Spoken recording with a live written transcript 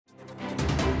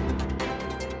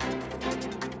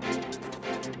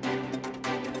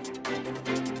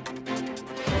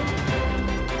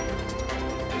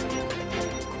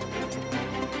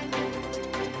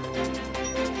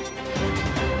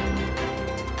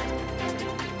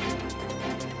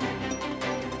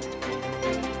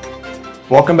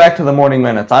Welcome back to the Morning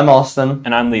Minutes. I'm Austin.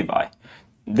 And I'm Levi.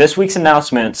 This week's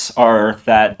announcements are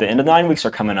that the end of the 9 weeks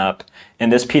are coming up,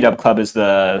 and this P-Dub Club is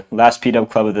the last P-Dub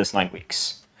Club of this 9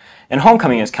 weeks. And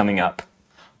homecoming is coming up.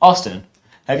 Austin,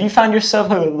 have you found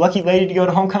yourself a lucky lady to go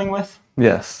to homecoming with?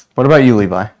 Yes. What about you,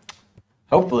 Levi?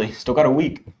 Hopefully. Still got a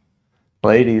week.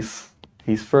 Ladies,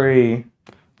 he's free.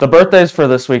 The birthdays for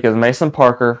this week is Mason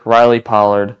Parker, Riley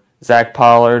Pollard, Zach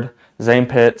Pollard, Zane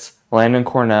Pitts, Landon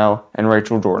Cornell, and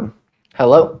Rachel Jordan.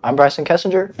 Hello, I'm Bryson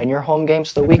Kessinger, and your home games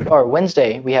of the week are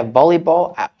Wednesday, we have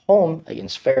volleyball at home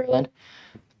against Fairland.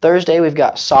 Thursday, we've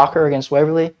got soccer against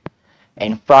Waverly.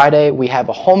 And Friday, we have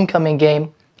a homecoming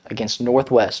game against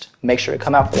Northwest. Make sure to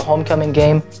come out for the homecoming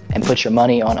game and put your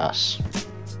money on us.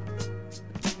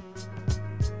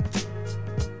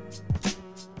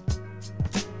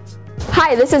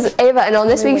 Hi, this is Ava, and on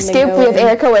this week's Scoop, we have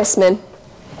Erica Westman.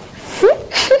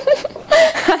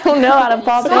 I don't know how to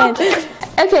pop in.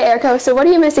 Okay, Erica, so what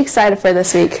are you most excited for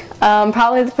this week?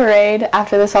 Probably the parade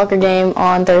after the soccer game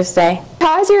on Thursday.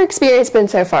 How has your experience been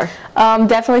so far?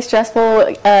 Definitely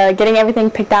stressful. Getting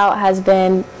everything picked out has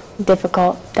been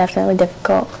difficult, definitely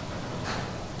difficult.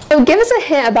 So give us a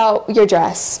hint about your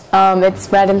dress.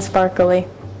 It's red and sparkly.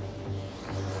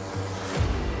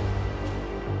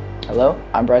 Hello,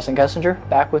 I'm Bryson Kessinger,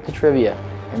 back with the trivia.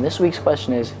 And this week's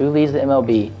question is, who leads the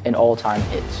MLB in all-time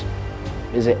hits?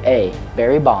 Is it A,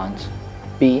 Barry Bonds,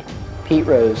 B, Pete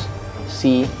Rose,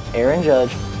 C, Aaron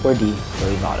Judge, or D,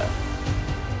 Joey Votto?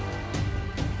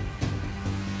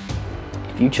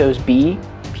 If you chose B,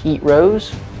 Pete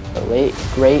Rose, the late,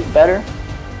 great, better,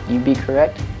 you'd be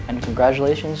correct, and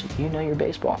congratulations, you know your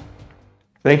baseball.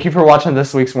 Thank you for watching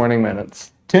this week's Morning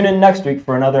Minutes. Tune in next week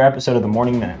for another episode of the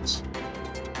Morning Minutes.